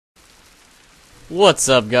What's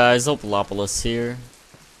up, guys? Opalopolis here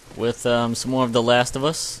with some more of The Last of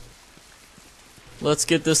Us. Let's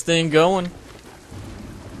get this thing going.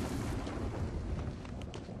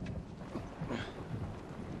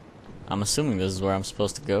 I'm assuming this is where I'm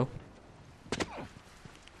supposed to go.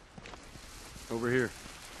 Over here.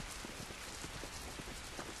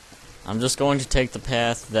 I'm just going to take the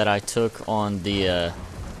path that I took on the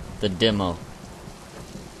demo,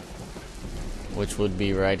 which would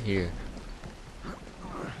be right here.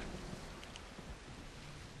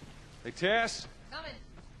 Hey, Tess? Coming.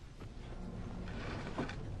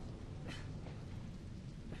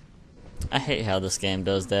 I hate how this game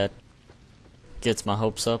does that. Gets my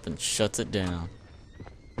hopes up and shuts it down.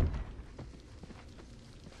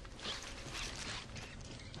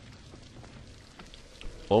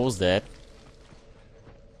 What was that?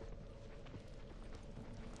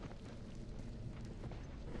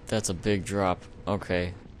 That's a big drop.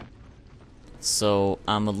 Okay. So,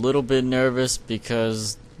 I'm a little bit nervous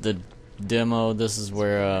because the demo, this is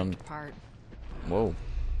where, Part. whoa.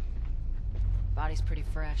 Body's pretty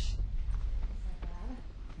fresh.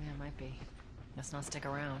 Yeah, it might be. Let's not stick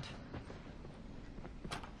around.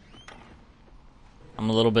 I'm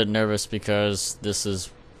a little bit nervous because this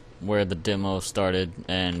is where the demo started,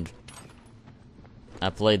 and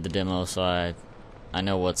I played the demo, so I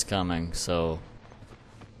know what's coming, so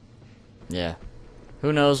yeah.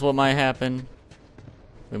 Who knows what might happen?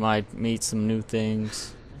 We might meet some new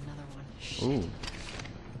things. Another one. Shh. Ooh.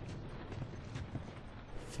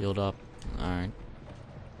 Field up. Alright.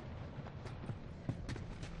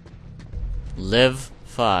 Live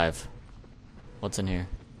 5. What's in here?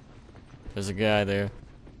 There's a guy there.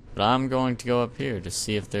 But I'm going to go up here to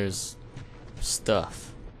see if there's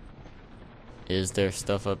stuff. Is there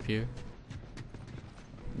stuff up here?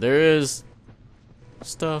 There is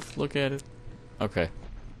stuff. Look at it. Okay.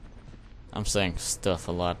 I'm saying stuff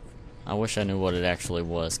a lot. I wish I knew what it actually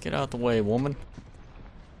was. Get out the way, woman.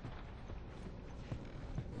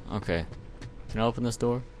 Okay. Can I open this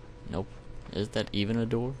door? Nope. Is that even a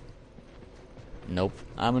door? Nope.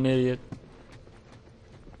 I'm an idiot.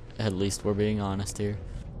 At least we're being honest here.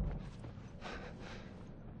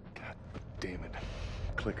 God damn it.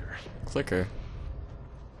 Clicker. Clicker.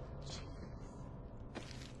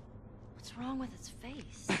 What's wrong with its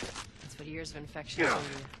face? That's what years of infection Yeah. do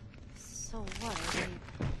to you. So what? Are they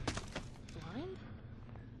blind?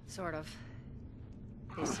 Sort of.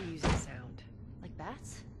 They see using sound. Like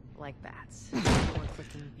bats? Like bats. If you want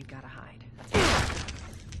Clifton, you gotta hide. That's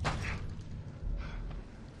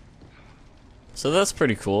So that's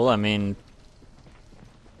pretty cool. I mean...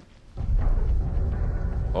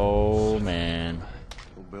 Oh, man.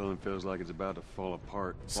 Whole building feels like it's about to fall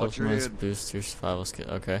apart. Watch your Supplements head. boost your survival skill.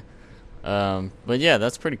 Okay. But yeah,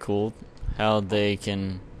 that's pretty cool. How they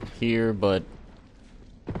can hear, but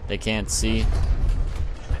they can't see.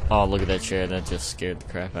 Oh, look at that chair. That just scared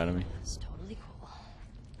the crap out of me. It's totally cool.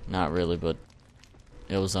 Not really, but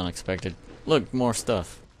it was unexpected. Look, more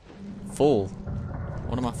stuff. Full.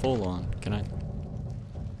 What am I full on? Can I...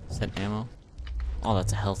 Is that ammo? Oh,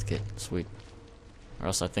 that's a health kit. Sweet. Or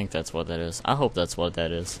else I think that's what that is. I hope that's what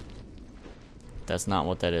that is. That's not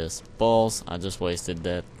what that is. Balls. I just wasted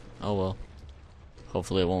that. Oh well.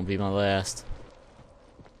 Hopefully it won't be my last.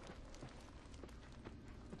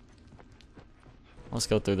 Let's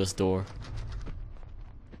go through this door.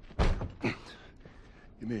 Give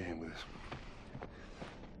me a hand with this.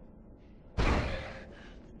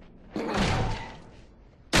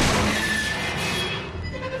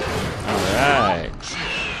 Alright.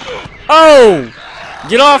 Oh!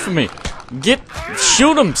 Get off of me!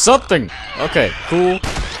 Shoot him! Something! Okay, cool.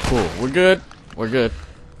 Cool. We're good. We're good.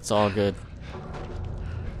 It's all good.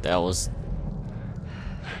 That was...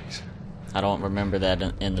 I don't remember that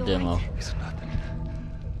in the demo. It's nothing.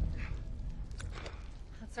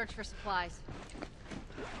 Let's search for supplies.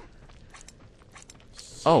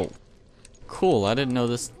 Oh. Cool. I didn't know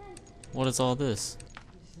this. What is all this?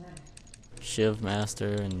 Shiv Master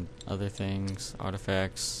and other things.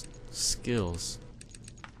 Artifacts. Skills.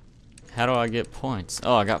 How do I get points?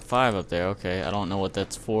 Oh, I got 5 up there. Okay. I don't know what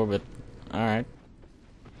that's for, but... Alright.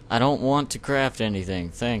 I don't want to craft anything.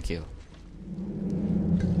 Thank you.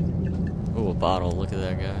 Ooh, a bottle. Look at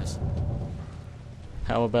that, guys.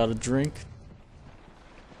 How about a drink?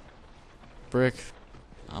 Brick.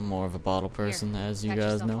 I'm more of a bottle person, Here, as you patch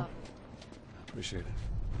guys yourself know. up. Appreciate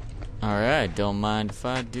it. Alright, don't mind if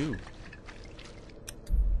I do.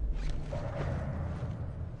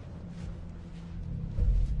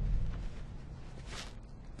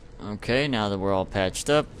 Okay, now that we're all patched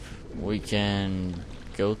up, we can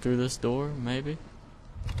go through this door, maybe?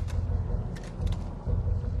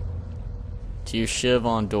 To use shiv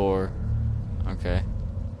on door. Okay.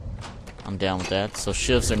 I'm down with that. So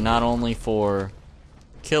shivs are not only for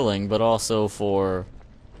killing, but also for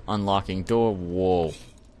unlocking door. Whoa.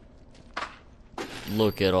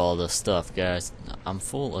 Look at all the stuff, guys. I'm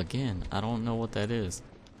full again. I don't know what that is.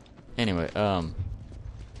 Anyway, I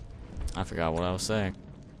forgot what I was saying.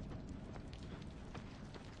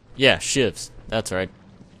 Yeah, shivs. That's right.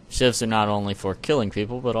 Shivs are not only for killing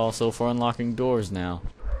people, but also for unlocking doors now.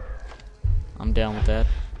 I'm down with that.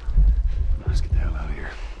 Let's get the hell out of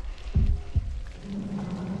here.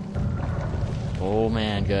 Oh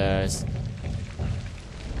man, guys.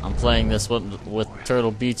 I'm playing this with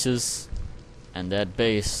Turtle Beaches, and that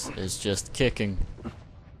bass is just kicking.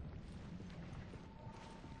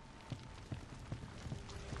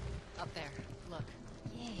 Up there. Look.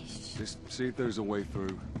 Just see if there's a way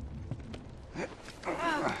through.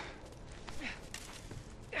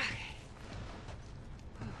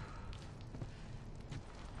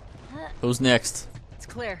 Who's next? It's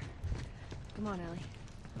clear. Come on, Ellie.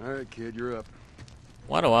 All right, kid, you're up.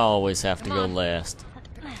 Why do I always have to Come go on. last?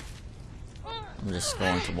 I'm just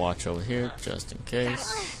going to watch over here, just in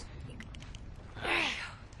case. Okay.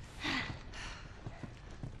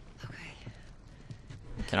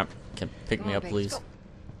 Can pick Come me on, up, babe, please?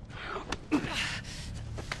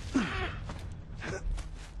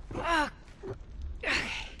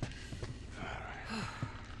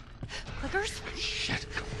 let's Clickers? Shit.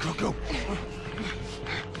 Go.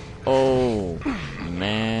 Oh,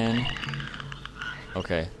 man.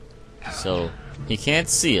 Okay. So, he can't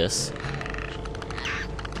see us.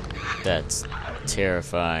 That's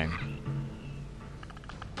terrifying.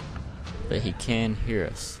 But he can hear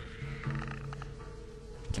us.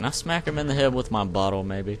 Can I smack him in the head with my bottle,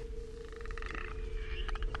 maybe?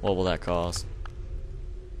 What will that cause?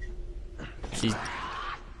 She...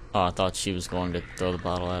 Oh, I thought she was going to throw the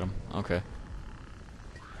bottle at him. Okay.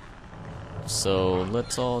 So,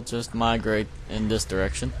 let's all just migrate in this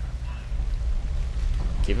direction.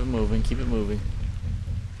 Keep it moving, keep it moving.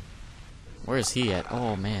 Where is he at?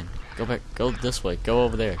 Oh, man. Go back. Go this way. Go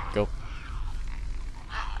over there. Go.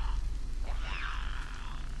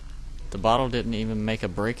 The bottle didn't even make a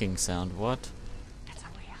breaking sound. What? That's our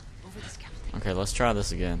way out. Over this couch. Okay, let's try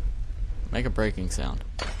this again. Make a breaking sound.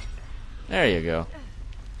 There you go.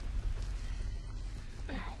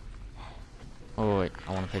 Oh, wait.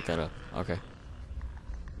 I want to pick that up. Okay.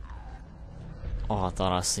 Oh, I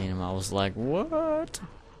thought I seen him. I was like, what?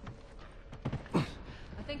 I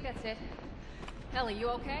think that's it. Ellie, you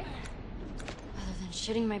okay? Other than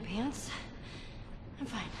shitting my pants, I'm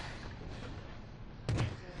fine.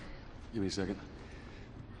 Give me a second.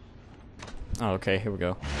 Oh, okay. Here we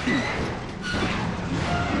go.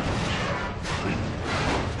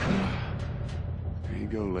 There you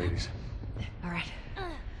go, ladies. All right.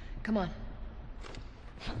 Come on.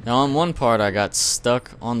 Now, on one part, I got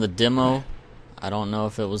stuck on the demo. I don't know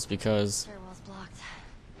if it was because... Stairwell's blocked.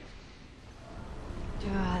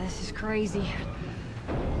 This is crazy.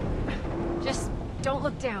 Just don't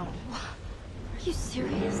look down. Are you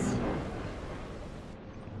serious?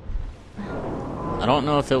 I don't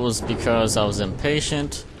know if it was because I was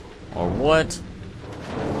impatient or what,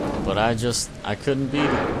 but I couldn't beat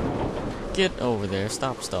it. Get over there.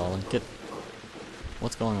 Stop stalling.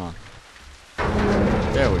 What's going on?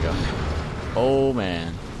 There we go. Oh,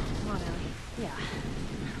 man. Come on, Ellie. Yeah.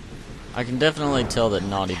 I can definitely tell that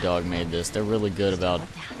Naughty Dog made this. They're really good about,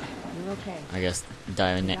 You're okay. I guess,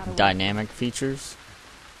 dynamic features.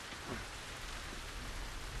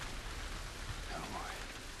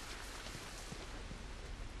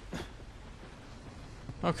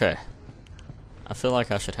 Okay. I feel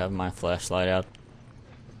like I should have my flashlight out.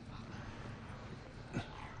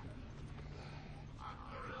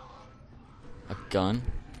 A gun.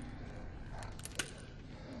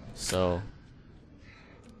 So...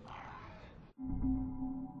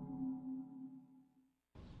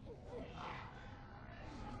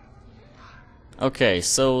 Okay,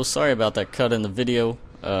 so sorry about that cut in the video.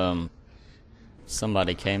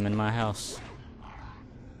 Somebody came in my house.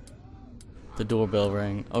 The doorbell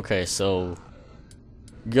rang. Okay, so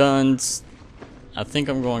guns. I think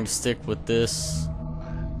I'm going to stick with this.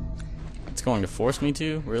 It's going to force me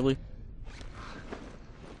to? Really?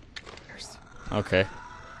 Okay.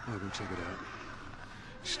 I'll go check it out.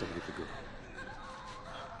 Just don't get the girl.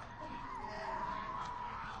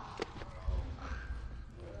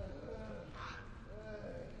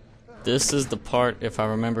 This is the part, if I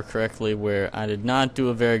remember correctly, where I did not do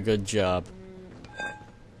a very good job.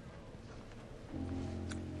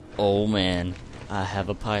 Oh man, I have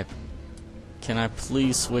a pipe. Can I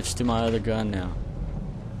please switch to my other gun now?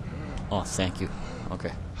 Oh, thank you.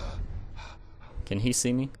 Okay. Can he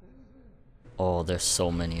see me? Oh, there's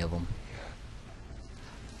so many of them.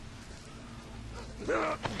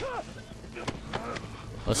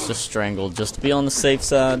 Let's just strangle, just to be on the safe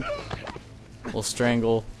side. We'll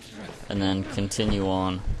strangle, and then continue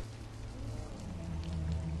on.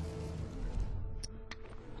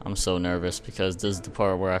 I'm so nervous because this is the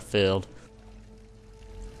part where I failed.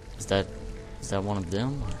 Is that one of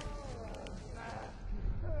them?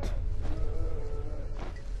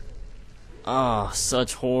 Ah, oh,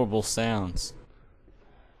 such horrible sounds.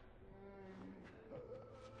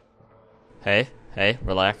 Hey,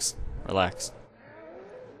 relax, relax.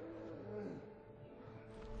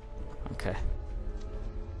 Okay.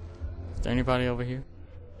 Is there anybody over here?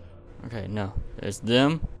 Okay, no. There's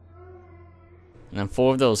them. And then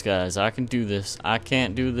 4 of those guys. I can do this. I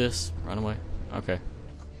can't do this. Run away. Okay.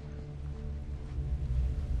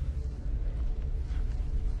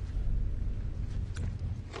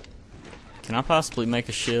 Can I possibly make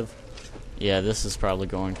a shiv? Yeah, this is probably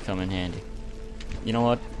going to come in handy. You know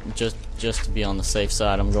what? Just to be on the safe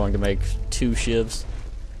side, I'm going to make 2 shivs.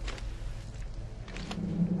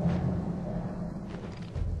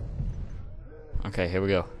 Okay, here we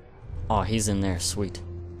go. Oh, he's in there. Sweet.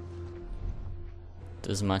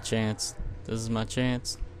 This is my chance. This is my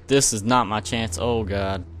chance. This is not my chance. Oh,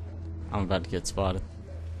 God. I'm about to get spotted.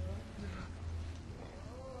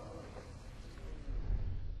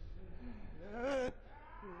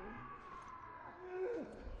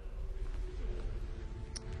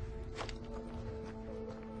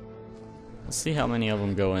 Let's see how many of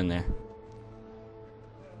them go in there.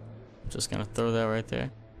 Just gonna throw that right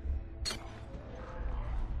there.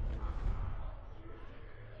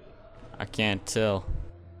 I can't tell.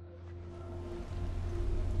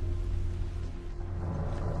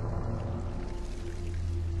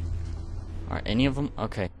 Alright, any of them?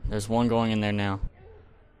 Okay, there's one going in there now.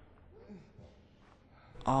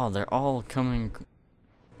 Oh, they're all coming.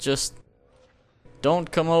 Just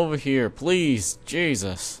don't come over here, please.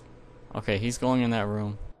 Jesus. Okay, he's going in that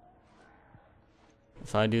room.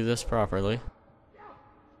 If I do this properly.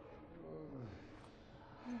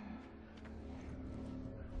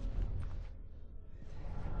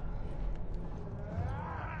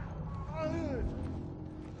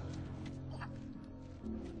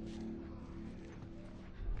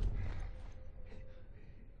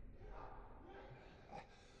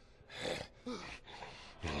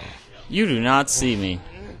 You do not see me.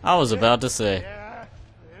 I was about to say.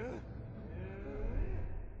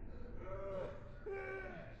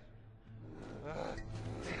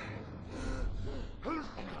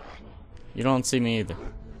 You don't see me either.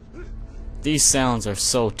 These sounds are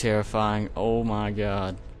so terrifying. Oh my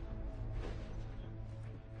God.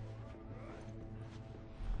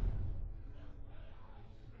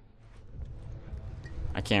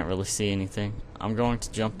 I can't really see anything. I'm going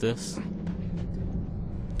to jump this.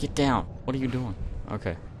 Get down. What are you doing?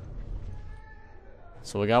 Okay.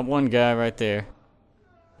 So we got one guy right there.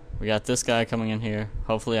 We got this guy coming in here.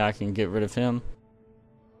 Hopefully I can get rid of him.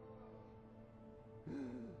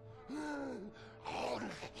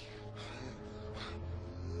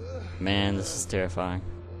 Man, this is terrifying.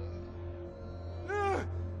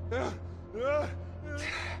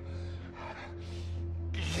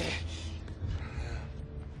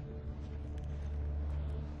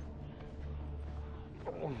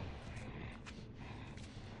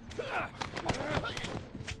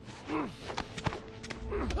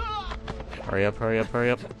 Hurry up, hurry up, hurry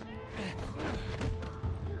up.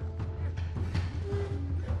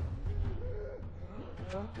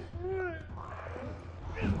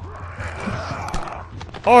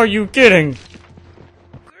 Are you kidding?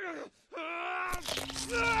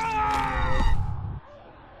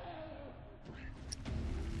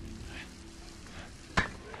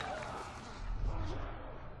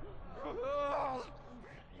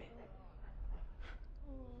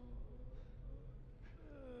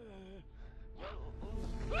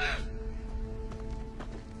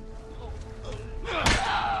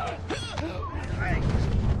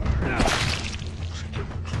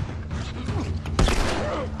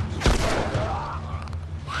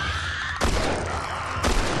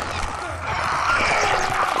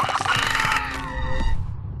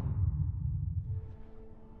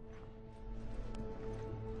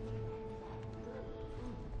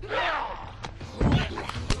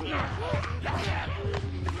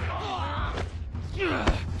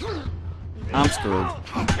 I'm screwed.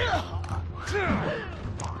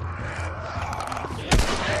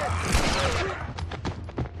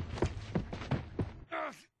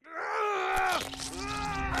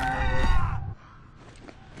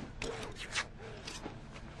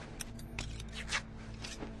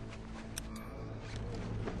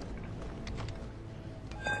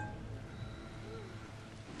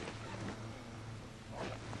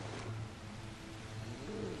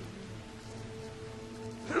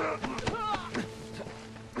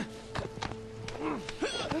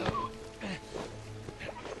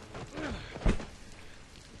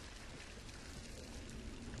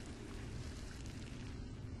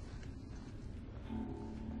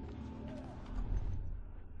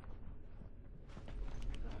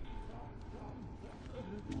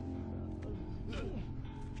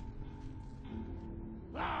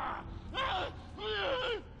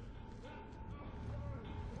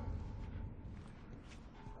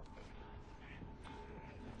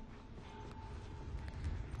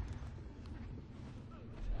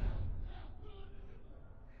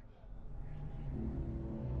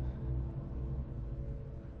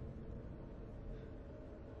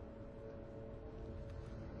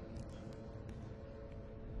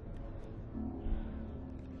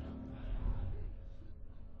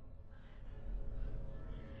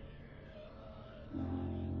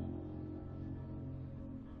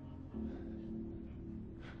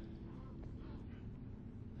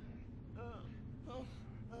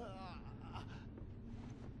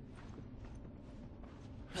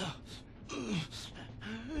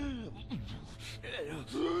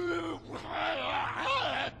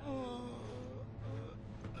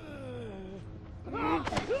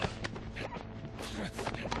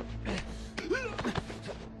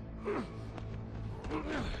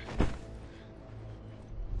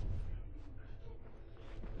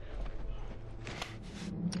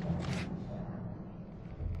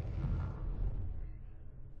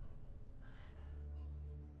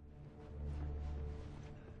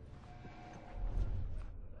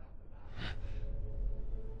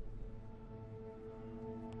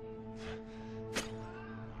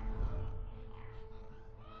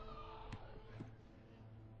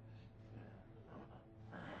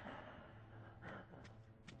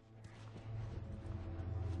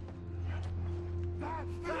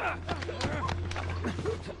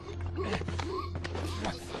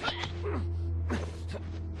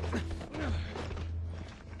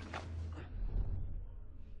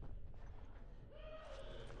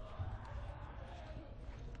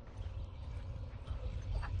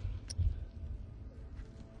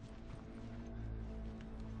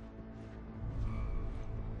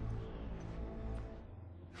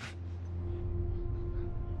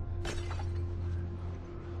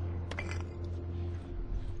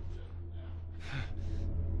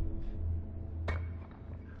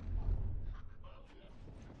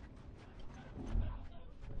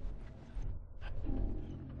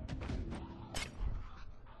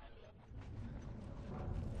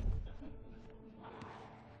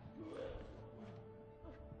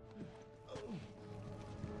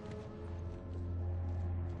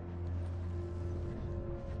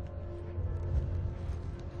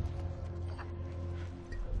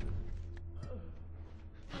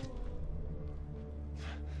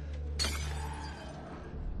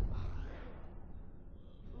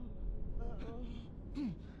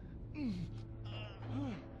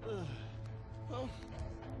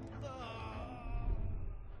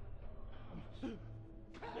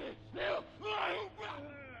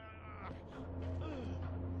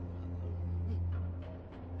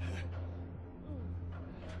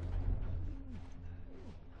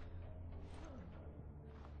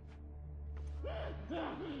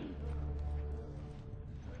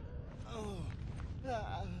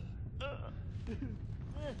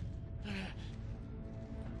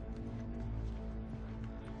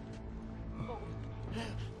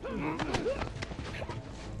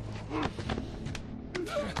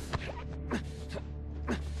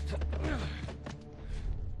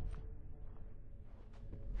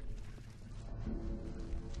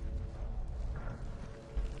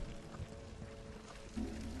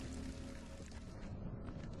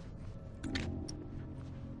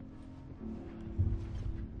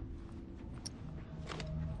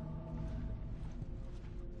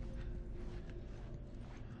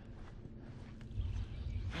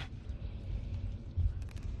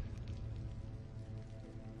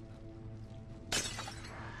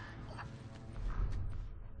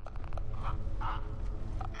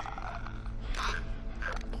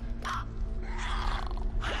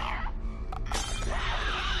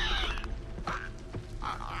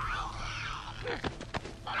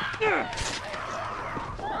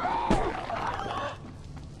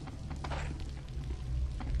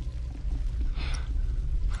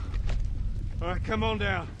 All right, come on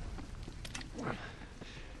down.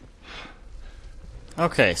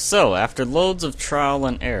 Okay, so after loads of trial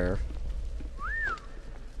and error,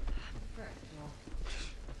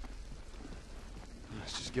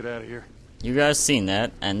 Let's just get out of here. you guys seen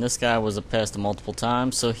that, and this guy was a pest multiple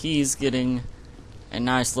times, so he's getting a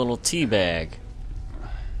nice little tea bag.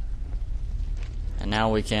 And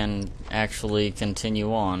now we can actually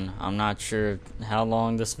continue on. I'm not sure how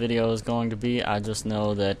long this video is going to be. I just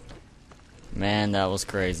know that, man, that was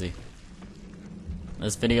crazy.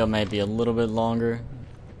 This video may be a little bit longer,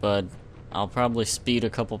 but I'll probably speed a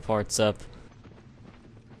couple parts up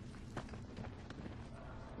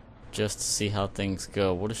just to see how things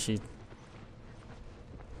go. What is she...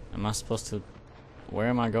 Am I supposed to... Where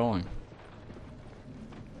am I going?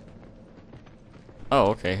 Oh,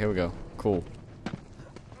 okay, here we go. Cool.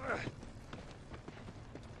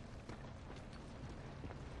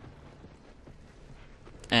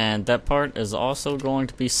 And that part is also going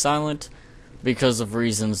to be silent because of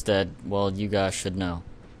reasons that, well, you guys should know.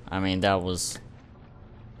 I mean, that was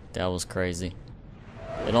crazy.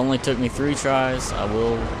 It only took me 3 tries. I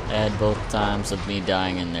will add both times of me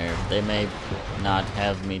dying in there. They may not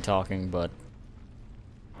have me talking, but...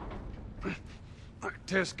 All right,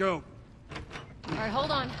 Tess, go. Alright,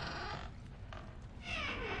 hold on.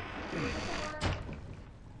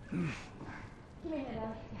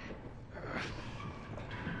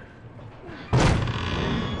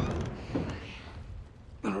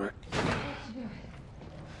 All right.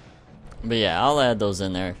 But yeah, I'll add those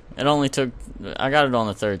in there. It only took... I got it on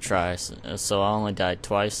the 3rd try, so I only died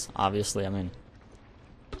twice, obviously. I mean...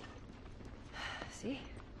 See?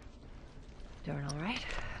 Doing alright?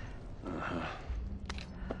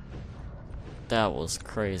 That was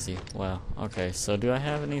crazy. Wow. Okay, so do I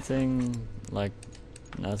have anything, like,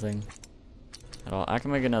 nothing at all? I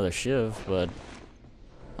can make another shiv, but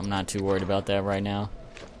I'm not too worried about that right now.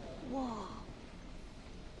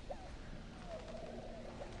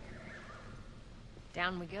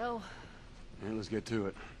 Down we go. And let's get to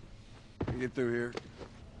it. Get through here.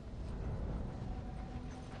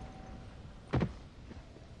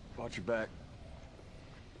 Watch your back.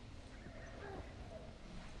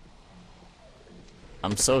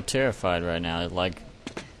 I'm so terrified right now. Like,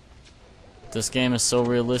 this game is so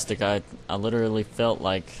realistic. I literally felt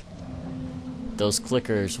like those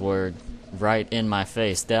clickers were right in my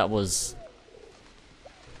face. That was...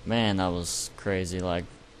 Man, that was crazy. Like,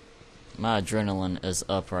 my adrenaline is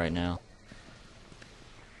up right now.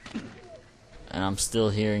 And I'm still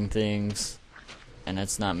hearing things, and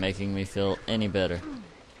it's not making me feel any better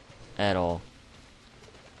at all.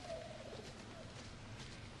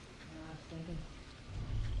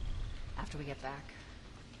 After we get back,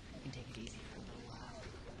 we can take it easy for a little while.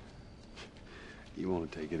 You want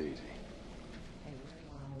to take it easy. Hey,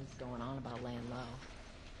 we're always going on about laying low.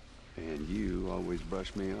 And you always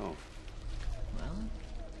brush me off. Well,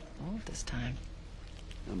 I won't this time.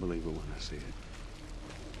 I'll believe it when I see it.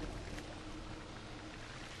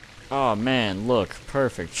 Oh man, look,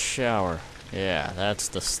 perfect shower. Yeah, that's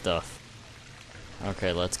the stuff.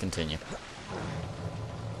 Okay, let's continue.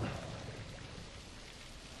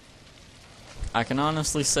 I can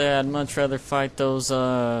honestly say I'd much rather fight those,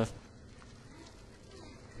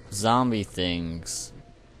 zombie things.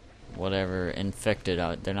 Whatever, infected.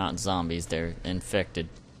 They're not zombies, they're infected.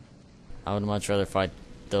 I would much rather fight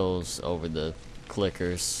those over the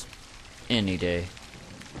clickers any day.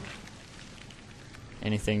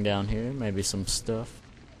 Anything down here? Maybe some stuff?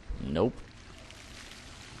 Nope.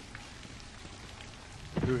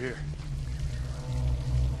 Through here.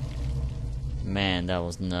 Man, that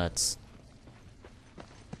was nuts.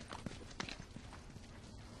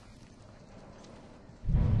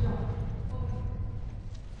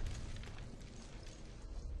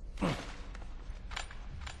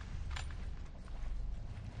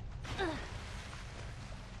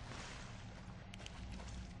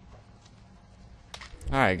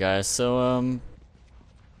 Alright guys, so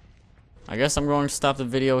I guess I'm going to stop the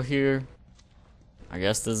video here. I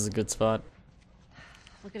guess this is a good spot.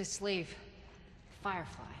 Look at his sleeve.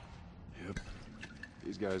 Firefly. Yep.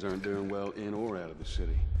 These guys aren't doing well in or out of the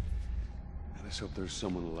city. Let's hope there's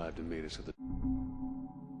someone alive to meet us at the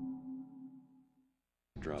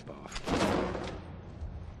drop off.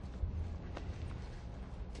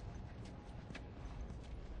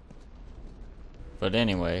 But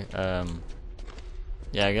anyway,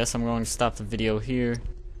 yeah, I guess I'm going to stop the video here.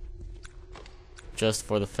 Just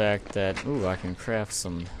for the fact that, ooh, I can craft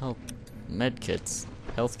some med kits.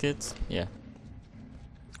 Health kits? Yeah.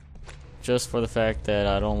 Just for the fact that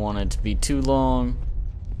I don't want it to be too long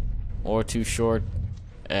or too short,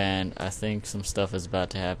 and I think some stuff is about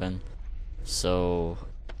to happen. So,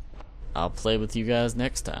 I'll play with you guys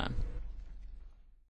next time.